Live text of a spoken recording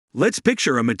Let's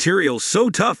picture a material so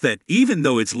tough that even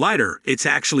though it's lighter, it's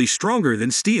actually stronger than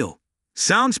steel.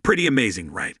 Sounds pretty amazing,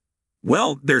 right?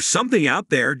 Well, there's something out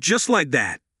there just like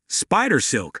that. Spider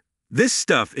silk. This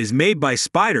stuff is made by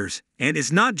spiders, and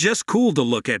it's not just cool to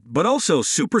look at, but also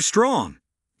super strong.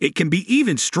 It can be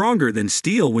even stronger than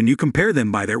steel when you compare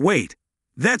them by their weight.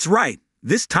 That's right,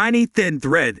 this tiny thin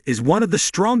thread is one of the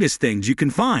strongest things you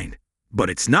can find. But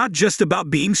it's not just about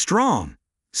being strong.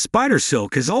 Spider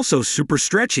silk is also super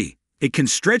stretchy. It can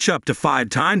stretch up to 5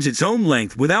 times its own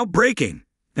length without breaking.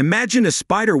 Imagine a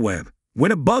spider web.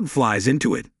 When a bug flies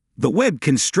into it, the web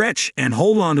can stretch and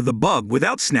hold onto the bug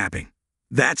without snapping.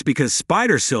 That's because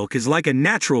spider silk is like a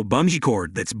natural bungee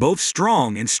cord that's both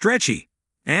strong and stretchy.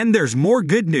 And there's more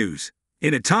good news.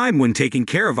 In a time when taking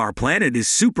care of our planet is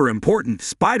super important,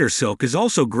 spider silk is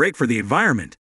also great for the environment.